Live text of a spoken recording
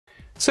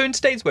So in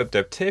today's web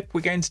dev tip, we're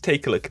going to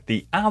take a look at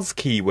the as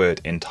keyword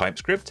in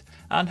TypeScript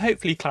and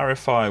hopefully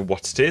clarify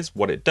what it is,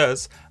 what it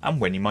does, and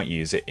when you might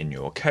use it in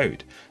your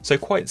code. So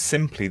quite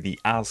simply, the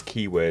as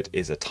keyword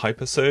is a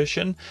type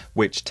assertion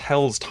which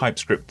tells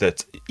TypeScript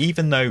that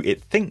even though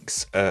it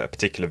thinks a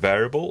particular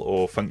variable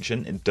or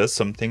function, it does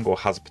something or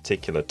has a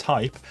particular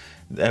type,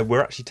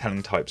 we're actually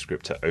telling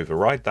TypeScript to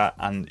override that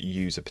and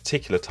use a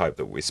particular type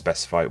that we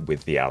specify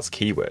with the as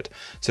keyword.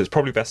 So it's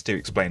probably best to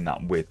explain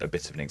that with a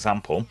bit of an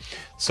example.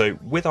 So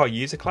with our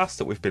user class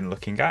that we've been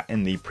looking at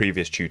in the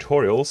previous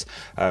tutorials,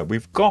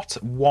 we've got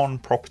one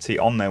property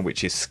on there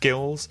which is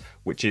skills,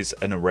 which is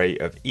an array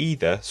of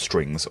either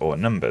strings or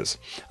numbers.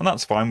 And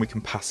that's fine, we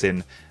can pass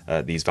in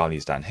these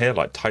values down here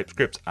like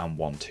TypeScript and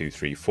 1, 2,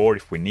 3, 4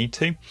 if we need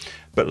to.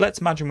 But let's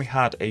imagine we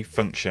had a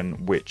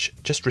function which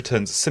just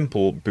returns a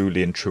simple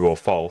boolean true or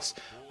false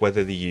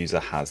whether the user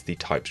has the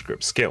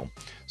TypeScript skill.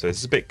 So this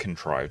is a bit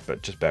contrived,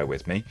 but just bear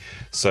with me.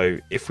 So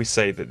if we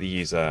say that the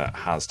user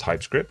has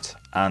TypeScript,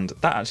 and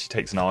that actually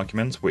takes an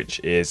argument which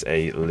is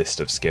a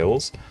list of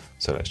skills.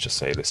 So let's just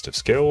say list of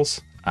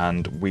skills,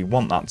 and we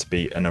want that to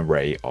be an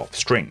array of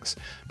strings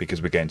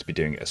because we're going to be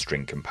doing a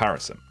string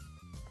comparison.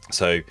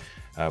 So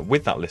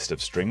with that list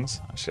of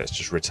strings, actually let's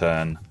just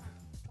return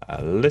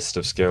a list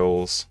of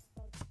skills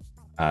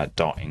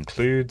dot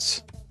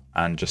includes,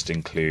 and just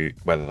include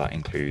whether that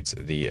includes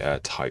the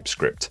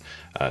TypeScript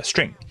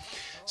string.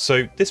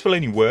 So this will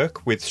only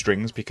work with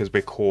strings because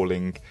we're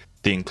calling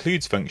the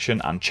includes function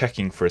and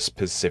checking for a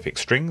specific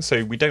string,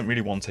 so we don't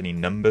really want any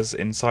numbers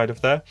inside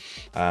of there.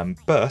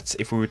 But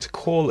if we were to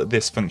call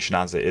this function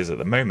as it is at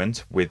the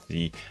moment with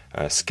the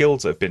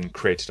skills that have been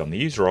created on the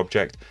user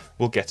object,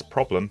 we'll get a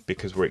problem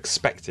because we're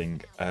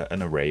expecting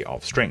an array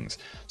of strings.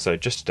 So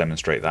just to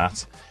demonstrate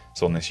that,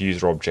 so on this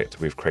user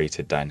object we've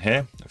created down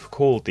here, if we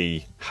call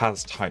the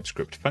has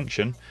TypeScript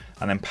function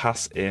and then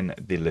pass in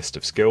the list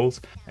of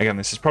skills. Again,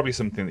 this is probably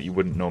something that you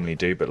wouldn't normally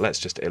do, but let's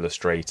just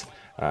illustrate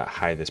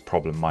how this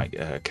problem might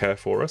occur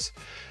for us.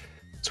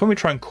 So when we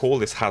try and call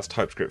this has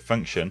TypeScript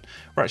function,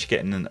 we're actually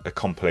getting a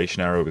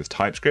compilation error with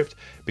TypeScript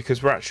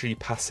because we're actually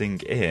passing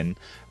in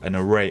an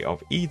array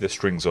of either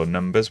strings or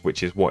numbers,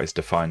 which is what is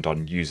defined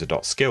on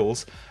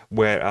user.skills,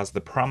 whereas the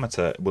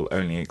parameter will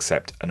only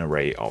accept an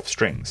array of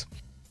strings.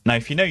 Now,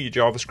 if you know your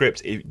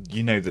JavaScript,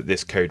 you know that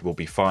this code will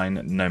be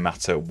fine no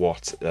matter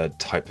what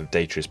type of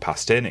data is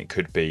passed in. It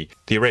could be,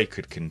 the array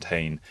could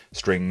contain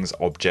strings,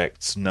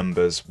 objects,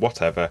 numbers,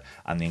 whatever,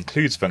 and the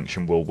includes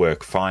function will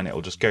work fine. It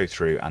will just go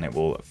through and it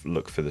will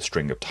look for the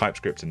string of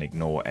TypeScript and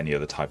ignore any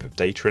other type of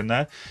data in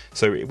there.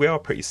 So we are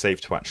pretty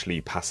safe to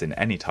actually pass in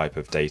any type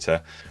of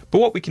data.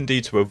 But what we can do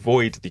to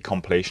avoid the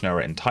compilation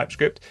error in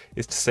TypeScript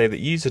is to say that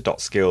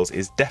user.skills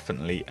is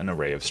definitely an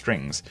array of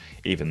strings,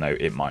 even though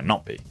it might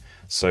not be.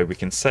 So we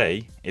can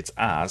say it's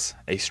as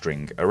a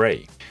string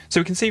array. So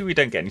we can see we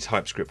don't get any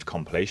TypeScript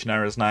compilation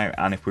errors now,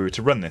 and if we were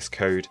to run this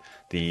code,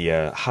 the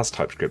has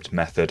TypeScript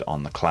method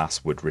on the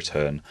class would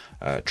return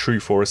true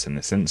for us in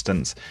this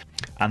instance,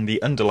 and the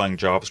underlying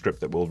JavaScript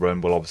that we'll run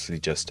will obviously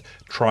just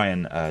try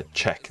and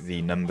check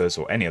the numbers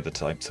or any other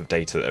types of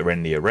data that are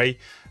in the array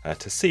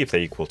to see if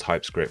they equal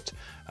TypeScript,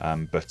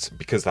 but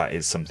because that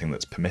is something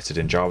that's permitted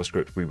in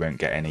JavaScript, we won't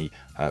get any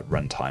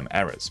runtime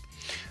errors.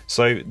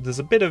 So there's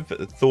a bit of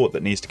thought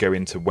that needs to go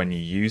into when you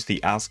use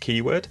the as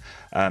keyword.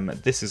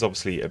 This is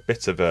obviously a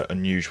bit of an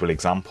unusual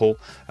example,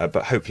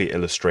 but hopefully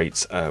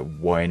illustrates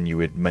when you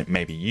would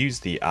maybe use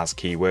the as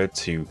keyword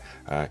to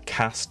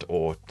cast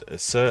or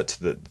assert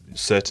that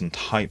certain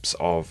types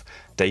of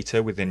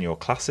data within your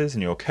classes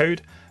and your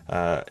code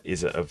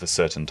is of a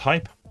certain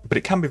type. But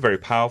it can be very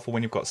powerful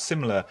when you've got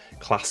similar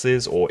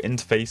classes or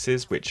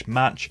interfaces which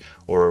match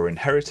or are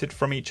inherited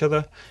from each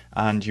other,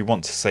 and you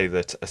want to say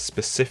that a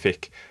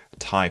specific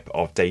type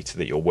of data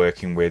that you're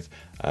working with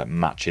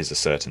matches a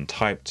certain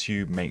type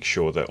to make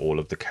sure that all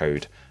of the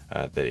code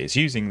that is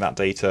using that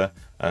data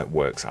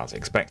works as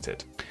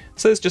expected.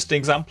 So it's just an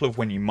example of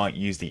when you might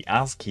use the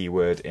as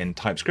keyword in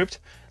TypeScript.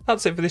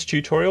 That's it for this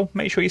tutorial.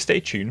 Make sure you stay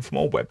tuned for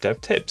more web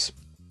dev tips.